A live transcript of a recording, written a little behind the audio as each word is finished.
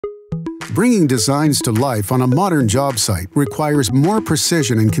Bringing designs to life on a modern job site requires more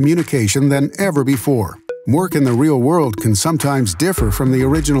precision and communication than ever before. Work in the real world can sometimes differ from the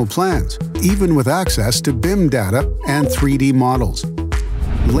original plans, even with access to BIM data and 3D models.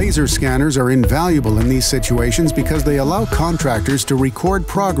 Laser scanners are invaluable in these situations because they allow contractors to record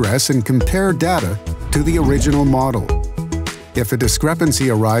progress and compare data to the original model. If a discrepancy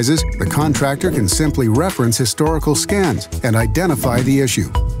arises, the contractor can simply reference historical scans and identify the issue.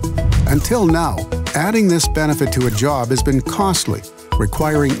 Until now, adding this benefit to a job has been costly,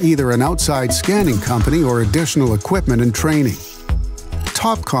 requiring either an outside scanning company or additional equipment and training.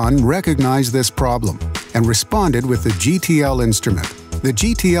 Topcon recognized this problem and responded with the GTL instrument. The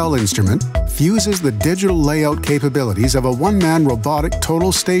GTL instrument fuses the digital layout capabilities of a one-man robotic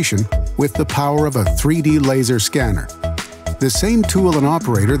total station with the power of a 3D laser scanner. The same tool and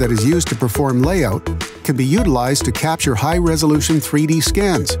operator that is used to perform layout can be utilized to capture high-resolution 3D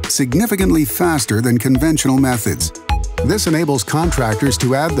scans, significantly faster than conventional methods. This enables contractors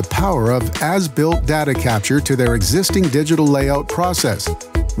to add the power of as-built data capture to their existing digital layout process,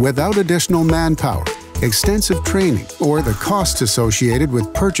 without additional manpower, extensive training, or the costs associated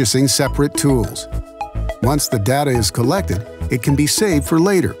with purchasing separate tools. Once the data is collected, it can be saved for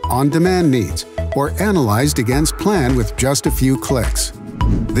later, on-demand needs, or analyzed against plan with just a few clicks.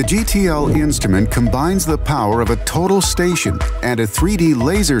 The GTL instrument combines the power of a total station and a 3D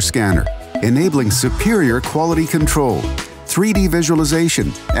laser scanner, enabling superior quality control, 3D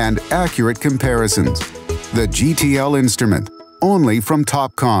visualization, and accurate comparisons. The GTL instrument, only from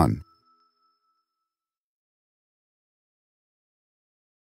Topcon.